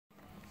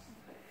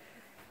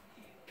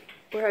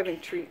We're having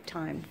treat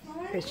time,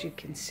 as you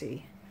can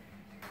see.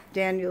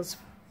 Daniel's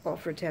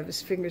offered to have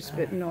his fingers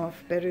bitten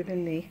off better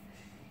than me.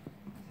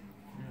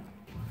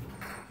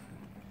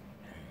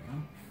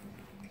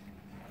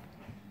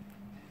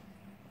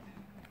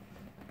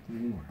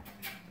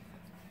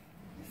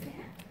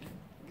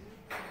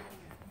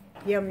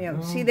 Yum,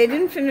 yum. See, they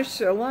didn't finish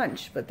their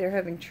lunch, but they're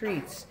having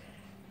treats.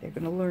 They're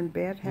going to learn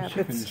bad habits.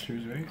 She finished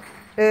hers,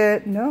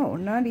 right? No,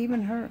 not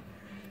even her.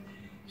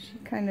 She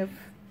kind of...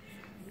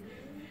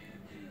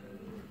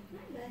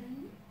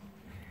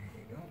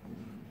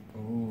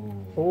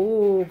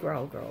 Oh,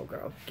 girl.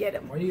 Get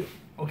him. Why do you...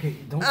 Okay,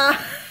 don't...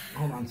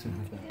 Hold on to him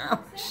like that.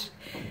 Ouch.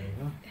 There you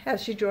go.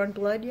 Has she drawn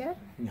blood yet?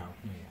 No,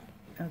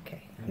 not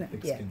Okay. yet. Not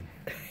Thick yet. skin.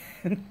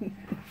 There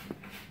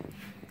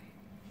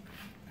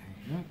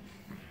you go.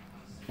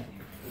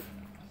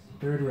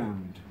 Third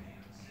round.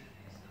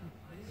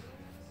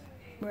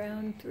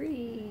 Round 3.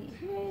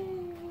 Yay.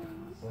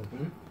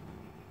 Open.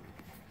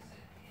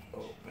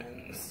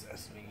 Open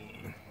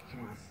sesame.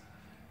 Come on.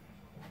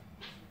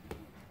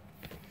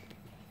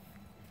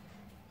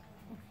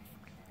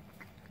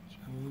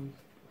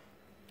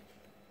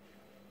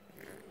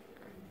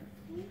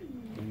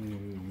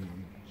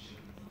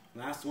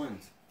 Last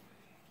ones.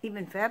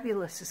 Even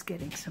Fabulous is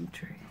getting some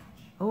treat.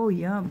 Oh,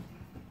 yum.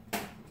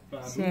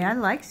 Babu. See, I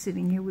like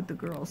sitting here with the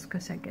girls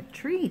because I get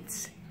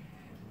treats.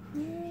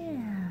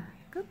 Yeah,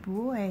 good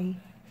boy.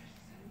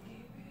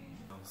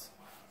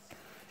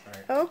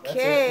 Right.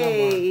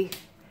 Okay.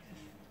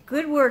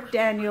 Good work,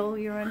 Daniel.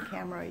 You're on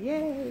camera.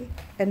 Yay.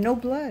 And no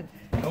blood.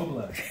 No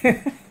blood.